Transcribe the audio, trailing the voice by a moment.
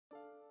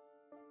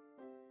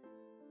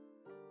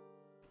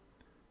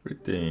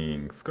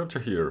Greetings,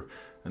 Scorcha here,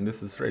 and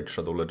this is Raid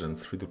Shadow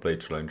Legends free-to-play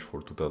challenge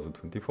for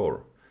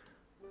 2024.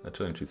 The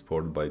challenge is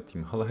powered by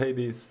Team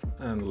Hades,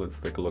 and let's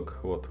take a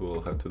look what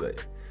we'll have today.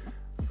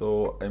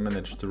 So I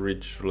managed to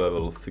reach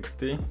level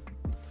 60,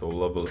 so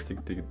level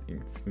 60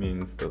 it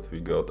means that we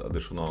got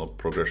additional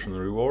progression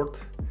reward,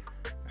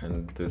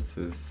 and this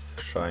is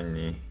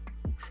shiny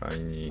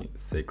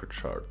sacred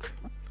shard,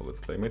 so let's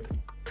claim it.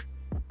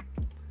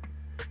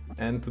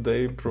 And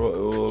today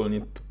we'll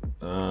need to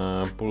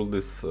pull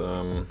this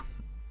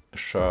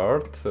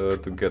shard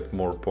to get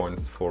more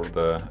points for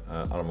the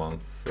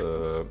Arman's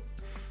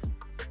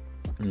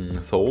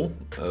soul,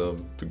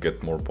 to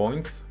get more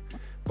points.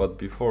 But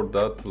before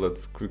that,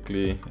 let's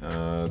quickly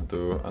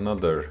do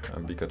another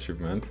big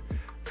achievement.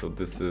 So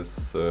this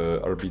is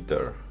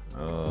Arbiter.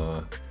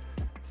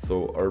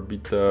 So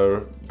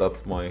Arbiter,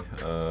 that's my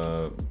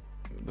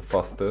the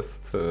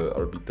fastest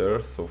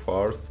Arbiter so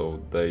far, so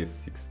day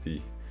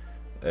 68.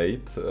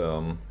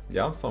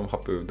 Yeah, so I'm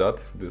happy with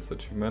that, this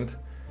achievement.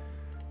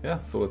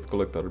 Yeah, so let's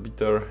collect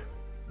Arbiter.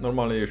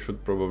 Normally you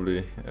should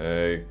probably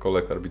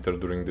collect Arbiter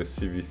during the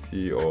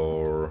CVC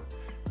or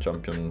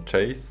Champion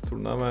Chase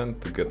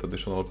tournament to get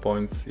additional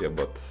points. Yeah,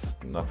 but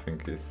nothing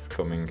is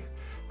coming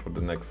for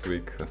the next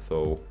week,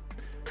 so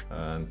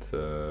and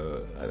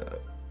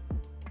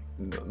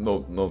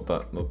no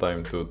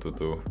time to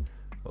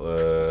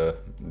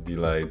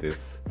delay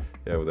this.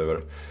 Yeah,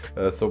 whatever.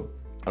 So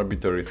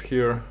Arbiter is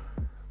here.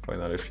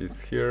 Finally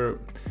she's here,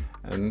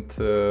 and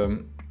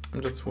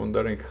I'm just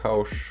wondering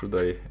how should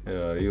I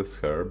use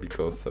her,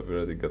 because I've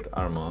already got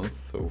Armans,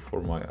 so for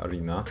my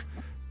arena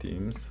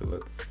teams.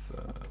 Let's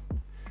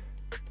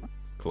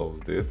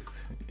close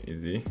this,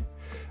 easy.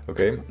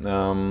 Okay,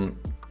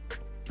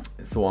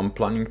 so I'm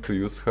planning to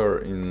use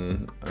her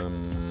in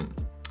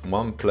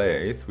one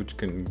place which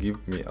can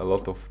give me a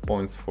lot of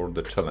points for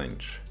the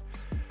challenge,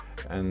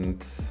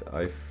 and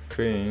I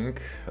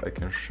think I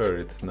can share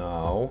it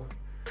now.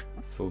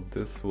 So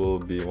this will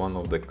be one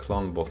of the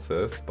clan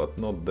bosses, but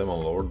not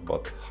Demon Lord,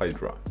 but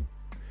Hydra.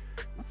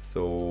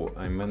 So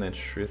I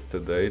managed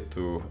yesterday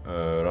to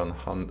run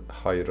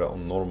Hydra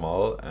on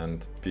normal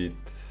and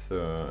beat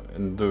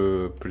and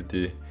do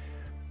pretty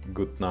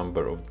good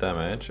number of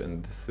damage,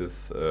 and this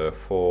is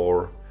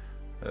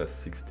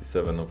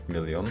 467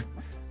 million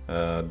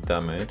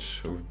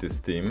damage with this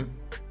team.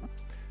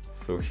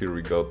 So here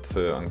we got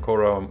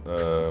Ancora,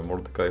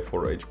 Mordecai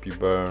for HP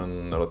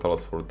burn,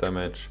 Ratalos for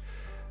damage,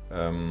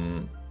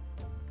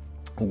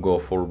 Hugo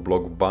for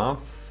block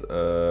buffs.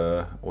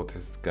 What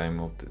is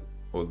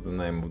what's the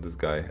name of this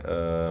guy?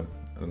 I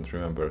don't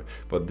remember,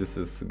 but this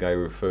is guy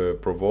with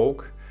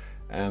provoke,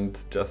 and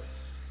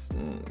just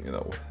you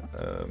know,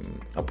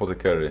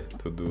 apothecary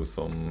to do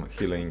some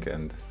healing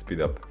and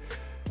speed up.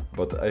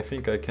 But I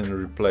think I can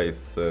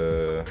replace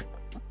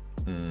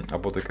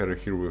apothecary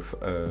here with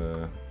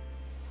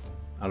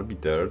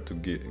Arbiter to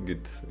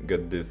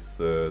get this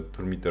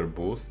turn meter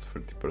boost,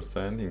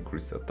 30%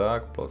 increase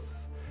attack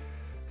plus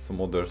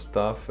some other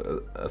stuff,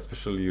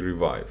 especially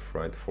revive,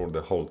 right, for the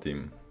whole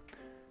team.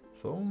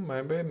 So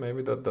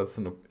maybe that's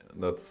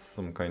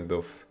some kind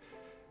of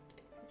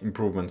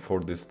improvement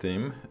for this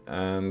team.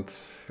 And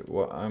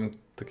well, I'm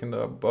talking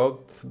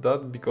about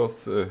that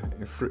because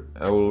if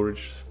I will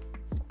reach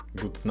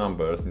good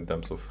numbers in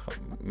terms of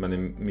many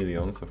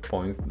millions of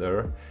points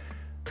there.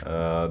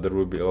 There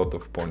will be a lot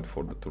of points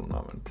for the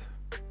tournament,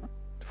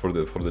 for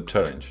the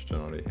challenge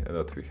generally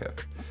that we have.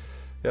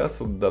 Yeah,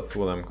 so that's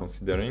what I'm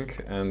considering,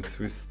 and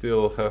we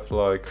still have,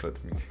 like, let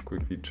me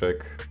quickly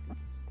check.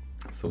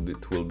 So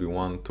it will be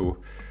 1 to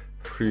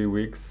 3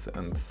 weeks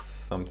and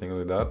something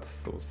like that.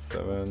 So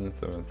 7,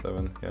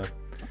 yeah,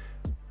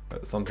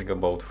 something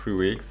about 3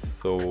 weeks.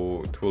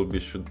 So it will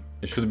be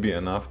it should be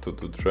enough to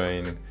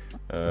train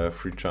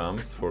 3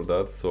 champs for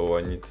that. So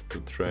I need to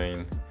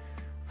train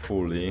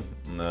fully.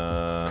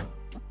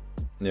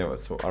 Yeah,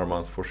 so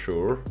Armans for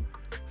sure,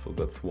 so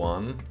that's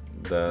one.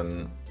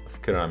 Then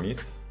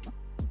Skeramis,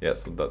 yeah,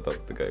 so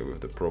that's the guy with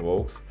the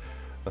provokes.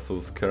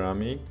 So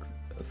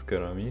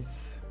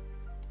Skeramis,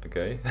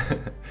 okay.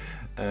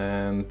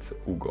 And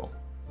Hugo,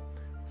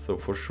 so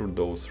for sure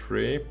those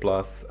 3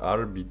 plus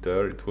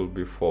Arbiter, it will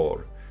be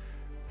 4.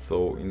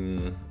 So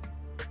in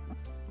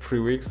 3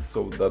 weeks,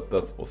 so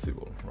that's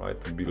possible, right,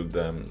 to build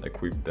them,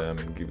 equip them,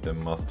 give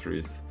them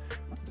masteries,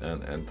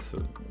 and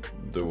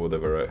do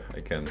whatever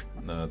I can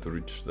to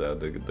reach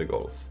the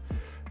goals.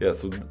 Yeah,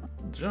 so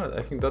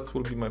I think that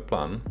will be my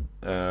plan.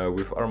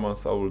 With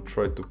Armas I will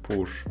try to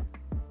push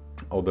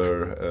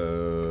other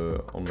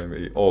or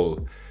maybe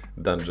all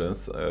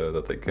dungeons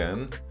that I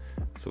can,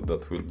 so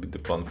that will be the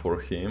plan for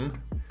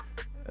him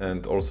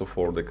and also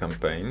for the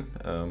campaign.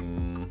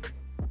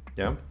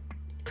 Yeah.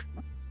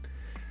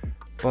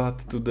 But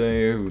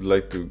today I would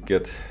like to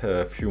get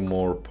a few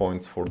more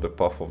points for the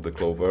Path of the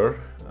Clover.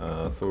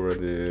 So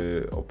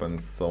already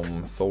opened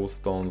some soul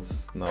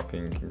stones,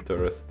 nothing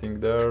interesting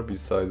there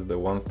besides the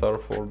 1 star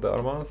for the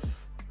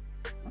Armans.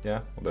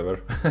 Yeah,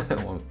 whatever,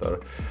 1 star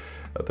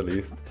at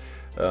least.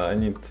 I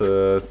need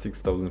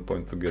 6000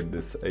 points to get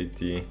this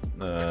 80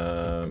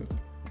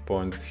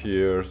 points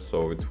here,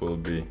 so it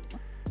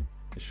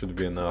should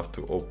be enough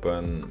to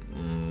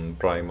open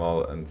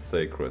Primal and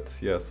Sacred.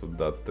 Yeah, so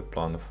that's the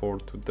plan for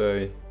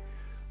today.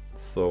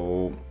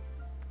 So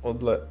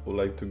what would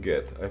like to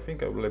get? I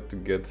think I would like to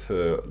get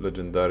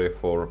Legendary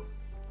for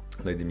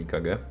Lady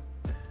Mikage.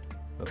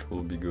 That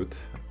will be good.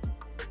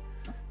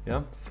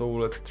 Yeah, so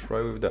let's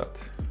try with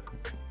that.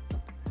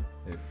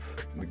 If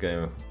the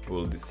game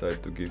will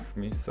decide to give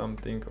me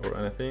something or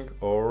anything,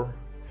 or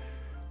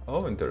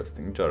oh,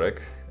 interesting,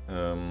 Jarek.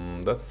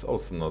 That's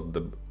also not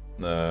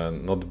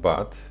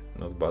bad,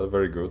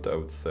 very good, I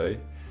would say.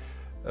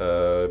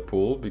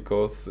 Pool,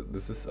 because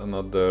this is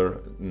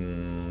another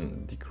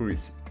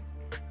decrease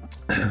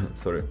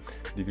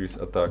decrease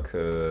attack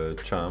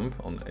champ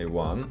on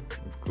A1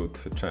 with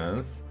good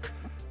chance.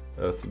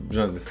 So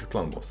this is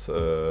clan boss,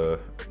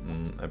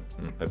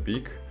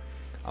 epic.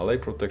 Ally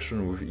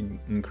protection with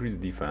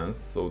increased defense,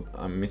 so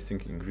I'm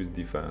missing increased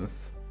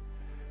defense,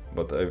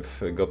 but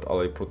I've got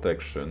ally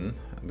protection.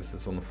 This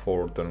is on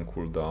 4-turn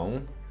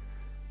cooldown,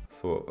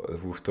 so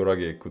with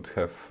Toragi I could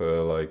have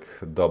like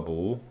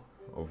double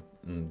of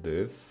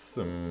this.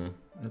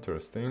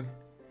 Interesting.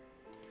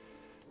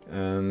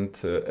 And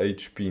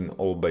HP in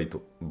all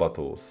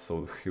battles,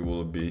 so he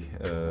will be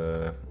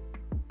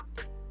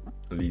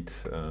lead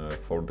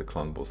for the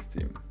clan boss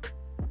team.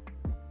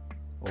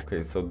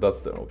 Okay, so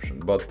that's the option,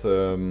 but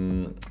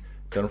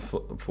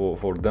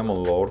for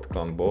Demon Lord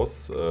clan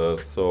boss,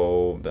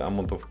 so the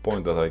amount of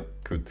points that I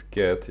could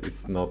get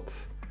is not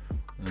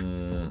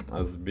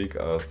as big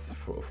as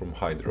from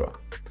Hydra.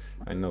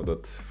 I know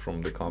that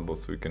from the clan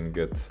boss we can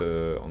get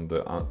on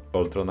the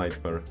Ultra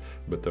Nightmare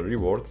better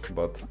rewards,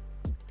 but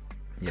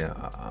yeah,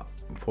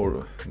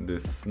 for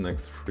this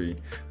next 3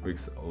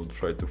 weeks I'll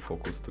try to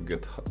focus to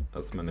get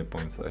as many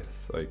points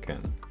as I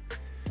can.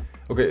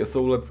 Okay,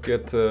 so let's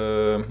get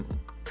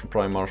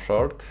Primal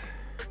Shard,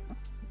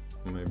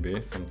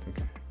 maybe something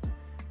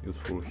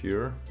useful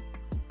here.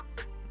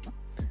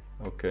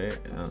 Okay,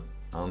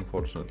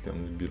 unfortunately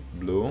only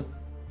blue,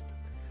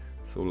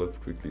 so let's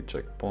quickly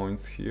check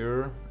points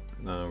here.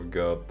 Now we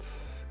got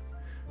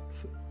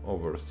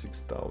over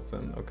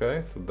 6,000,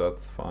 okay, so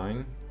that's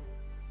fine.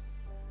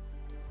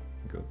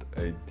 Got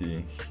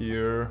 80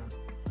 here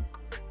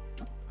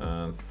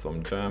and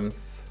some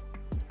gems.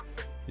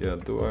 Yeah,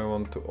 do I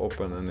want to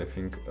open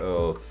anything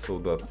else? So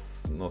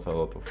that's not a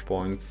lot of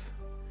points.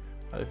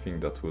 I think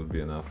that will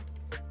be enough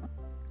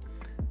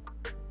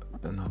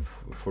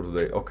for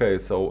today. Okay,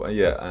 so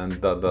yeah,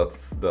 and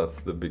that's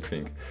the big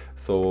thing.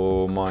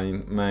 So my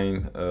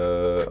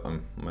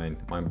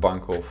my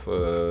bank of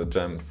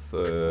gems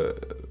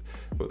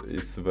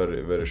is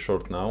very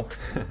short now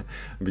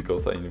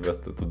because I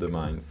invested to the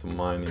mine. So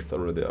mine is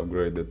already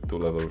upgraded to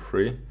level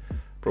 3.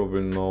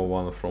 Probably no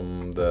one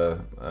from the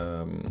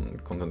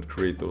content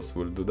creators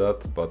will do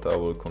that, but I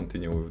will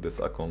continue with this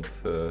account.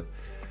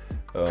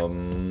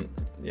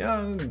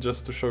 Yeah,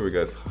 just to show you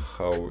guys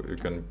how you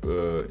can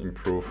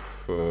improve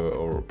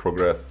or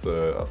progress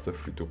as a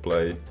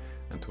free-to-play,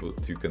 and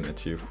what you can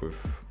achieve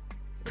with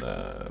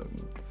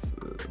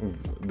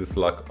this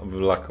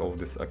lack of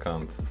this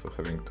account. So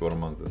having 2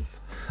 months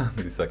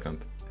this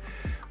account.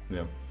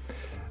 Yeah.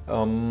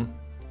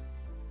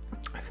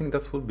 I think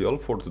that will be all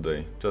for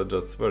today.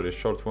 Just very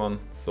short one.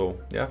 So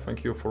yeah,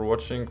 thank you for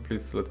watching.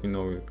 Please let me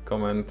know,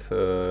 comment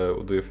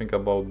what do you think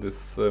about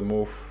this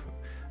move,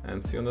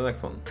 and see you on the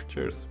next one.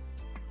 Cheers.